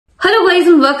guys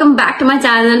and welcome back to my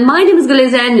channel. My name is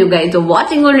Guliz and you guys are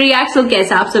watching on React. So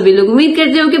कैसे आप सभी लोग उम्मीद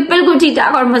करते हो कि बिल्कुल ठीक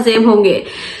ठाक और मजे होंगे.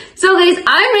 So guys,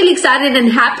 I'm really excited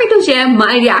and happy to share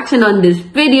my reaction on this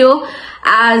video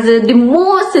as the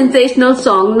most sensational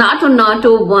song Naatu Naatu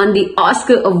won the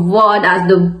Oscar award as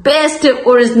the best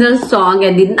original song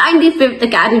at the 95th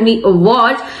Academy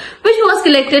Awards, which was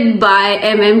collected by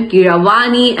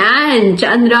Keeravaani and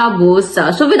Chandra Bose.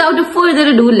 So without further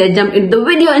ado, let's jump into the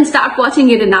video and start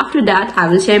watching it, and after that I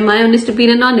will share my honest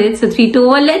opinion on it. So 3, 2,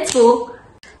 1, let's go.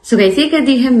 So guys, ये कर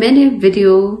दी है मैंने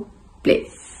video play.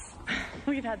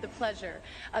 We've had the pleasure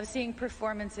of seeing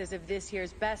performances of this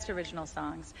year's best original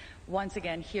songs. Once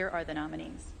again, here are the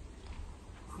nominees.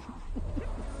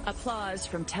 Applause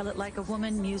from Tell It Like a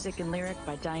Woman, music and lyric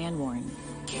by Diane Warren.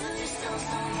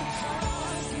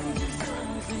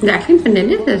 Jacqueline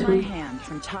Fernandez is My Hand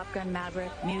from Top Gun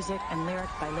Maverick, music and lyric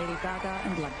by Lady Gaga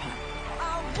and Bloodpack.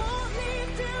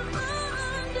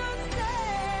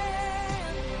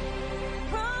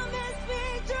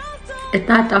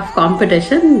 इतना tough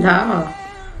competition था.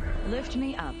 Lift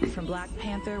Me Up from Black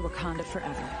Panther, Wakanda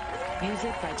Forever.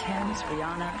 Music by Thames,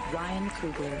 Rihanna, Ryan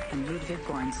Coogler, and Ludwig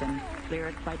Göransson.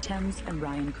 Lyric by Thames and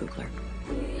Ryan Coogler.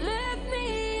 Lift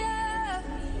Me Up.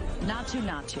 Naatu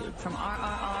Naatu from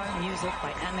RRR. Music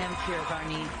by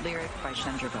Keeravaani. Lyric by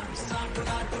Chandra Bose.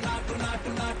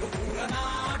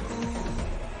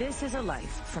 This Is a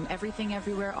Life from Everything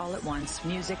Everywhere All at Once.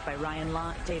 Music by Ryan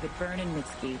Lott, David Byrne, and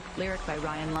Mitski. Lyric by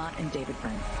Ryan Lott and David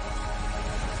Byrne.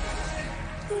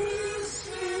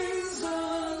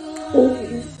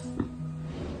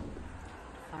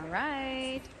 All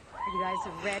right. Are you guys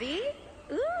ready?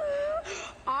 Ooh.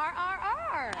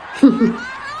 RRR.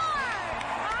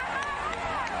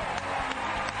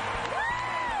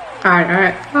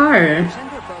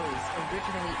 Chandra Bose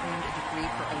originally earned a degree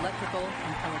for electrical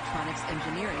and electronics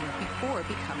engineering before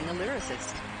becoming a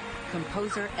lyricist.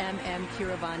 Composer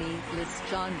Keeravaani lists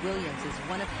John Williams as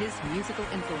one of his musical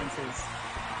influences.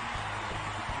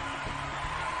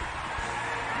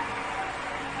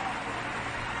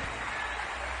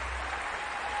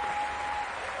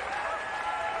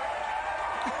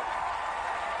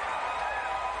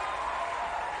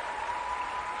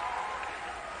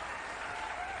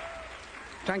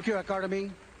 Thank you,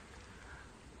 Academy.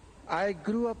 I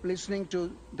grew up listening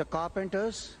to the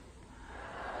Carpenters,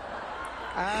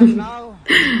 and now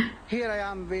here I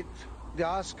am with the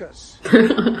Oscars.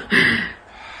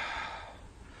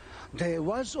 There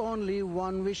was only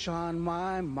one wish on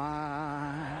my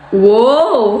mind.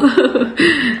 Whoa,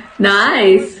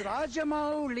 nice.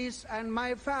 Rajamoulis and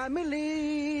my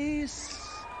families.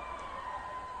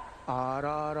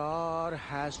 RRR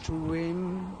has to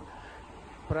win.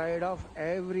 Pride of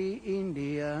every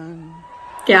Indian.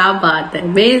 क्या बात है,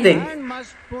 amazing. And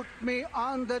must put me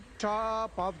on the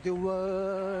top of the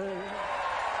world.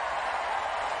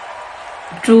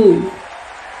 True.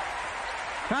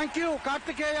 Thank you,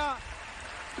 Kartikeya.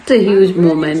 It's a huge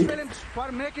moment. Films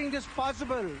for making this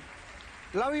possible.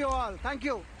 Love you all. Thank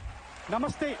you.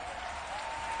 Namaste.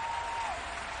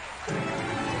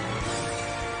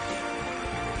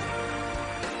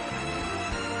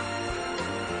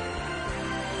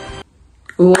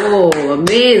 Oh,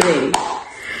 amazing.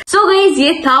 So guys,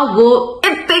 ये था वो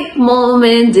epic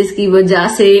moment जिसकी वजह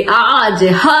से आज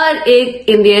हर एक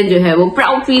Indian जो है वो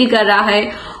प्राउड फील कर रहा है,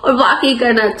 और वाकई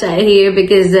करना चाहिए,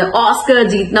 बिकॉज ऑस्कर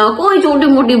जीतना कोई छोटी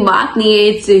मोटी बात नहीं है.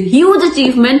 It's huge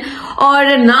achievement.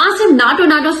 और ना सिर्फ नाटू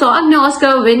नाटू सॉन्ग ने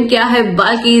ऑस्कर विन किया है,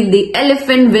 बल्कि द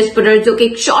एलिफेंट विस्परर जो कि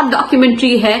एक शॉर्ट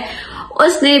डॉक्यूमेंट्री है,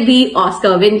 उसने भी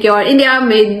ऑस्कर विन किया, और इंडिया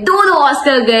में दो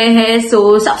ऑस्कर गए हैं.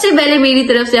 सो सबसे पहले मेरी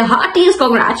तरफ से हार्टीएस्ट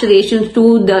congratulations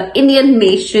to the Indian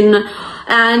nation.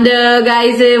 And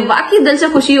guys, वाकई दिल से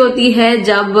खुशी होती है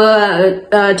जब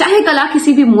चाहे कला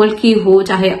किसी भी मुल्क की हो,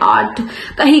 चाहे आर्ट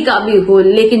कहीं का भी हो,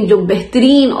 लेकिन जो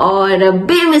बेहतरीन और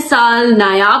बेमिसाल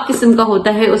नायाब किस्म का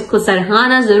होता है उसको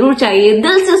सराहना जरूर चाहिए,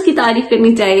 दिल से उसकी तारीफ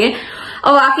करनी चाहिए.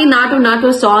 और वाकई नाटू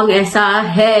नाटू सॉन्ग ऐसा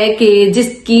है कि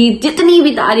जिसकी जितनी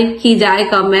भी तारीफ की जाए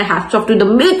कम है. Hats off to the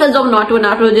makers of Naatu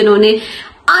Naatu जिन्होंने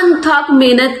अनथक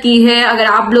मेहनत की है. अगर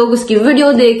आप लोग उसकी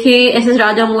वीडियो देखें, एस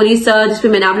राजामौली सर, जिसपे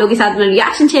मैंने आप लोगों के साथ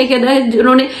रिएक्शन शेयर किया था,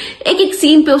 जिन्होंने एक एक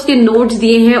सीन पे उसके नोट्स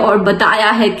दिए हैं और बताया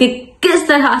है कि किस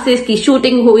तरह से इसकी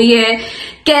शूटिंग हुई है,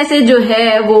 कैसे जो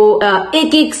है वो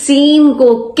एक एक सीन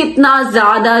को कितना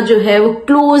ज्यादा जो है वो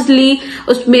क्लोजली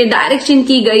उसमें डायरेक्शन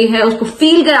की गई है, उसको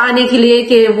फील कराने के लिए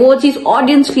कि वो चीज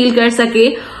ऑडियंस फील कर सके.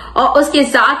 और उसके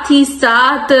साथ ही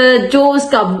साथ जो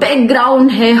उसका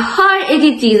बैकग्राउंड है, हर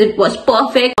एक चीज इट वॉज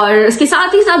परफेक्ट। और उसके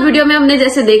साथ ही साथ वीडियो में हमने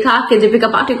जैसे देखा कि दीपिका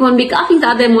पादुकोण भी काफी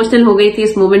ज्यादा इमोशनल हो गई थी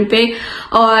इस मोमेंट पे।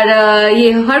 और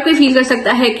ये हर कोई फील कर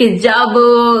सकता है कि जब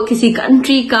किसी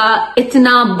कंट्री का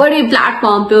इतना बड़े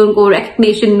प्लेटफॉर्म पे उनको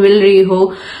रिकग्निशन मिल रही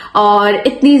हो और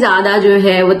इतनी ज्यादा जो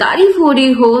है वो तारीफ हो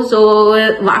रही हो, सो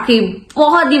वाकई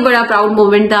बहुत ही बड़ा प्राउड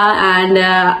मोमेंट था। एंड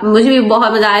मुझे भी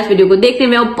बहुत मजा आया इस वीडियो को देखने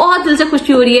में और बहुत दिल से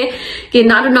खुशी हो रही है कि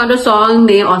नाटू नाटू सॉन्ग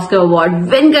ने ऑस्कर अवार्ड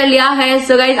विन कर लिया है।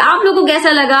 सो गाइस, आप लोगों को कैसा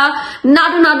लगा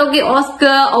नाटू नाटू के ऑस्कर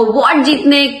अवार्ड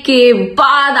जीतने के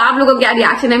बाद? आप लोगों को क्या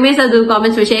रिएक्शन है मेरे साथ जरूर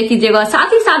कमेंट्स में शेयर कीजिएगा और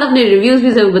साथ ही साथ अपने रिव्यूज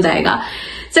भी जरूर बताएगा।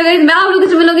 सो गाइस, मैं आप लोगों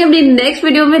से मिलूंगी अपनी नेक्स्ट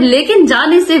वीडियो में, लेकिन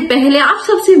जाने से पहले आप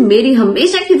सबसे मेरी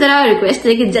हमेशा की तरह रिक्वेस्ट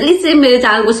है कि जल्दी से मेरे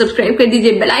चैनल को सब्सक्राइब कर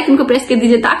दीजिए, बेल आइकन को प्रेस कर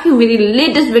दीजिए ताकि मेरी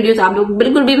लेटेस्ट वीडियोस आप लोग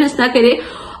बिल्कुल भी मिस ना करें।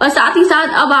 और साथ ही साथ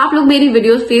अब आप लोग मेरी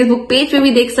वीडियोस फेसबुक पेज पे भी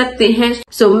देख सकते हैं।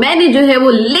 सो मैंने जो है वो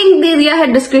लिंक दे दिया है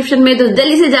डिस्क्रिप्शन में, तो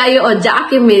जल्दी से जाइए और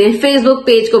जाके मेरे फेसबुक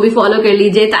पेज को भी फॉलो कर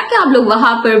लीजिए ताकि आप लोग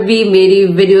वहां पर भी मेरी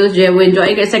वीडियोस जो है वो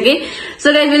एंजॉय कर सके।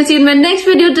 So guys, will see you in my next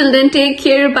video. Till then take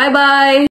care, bye bye.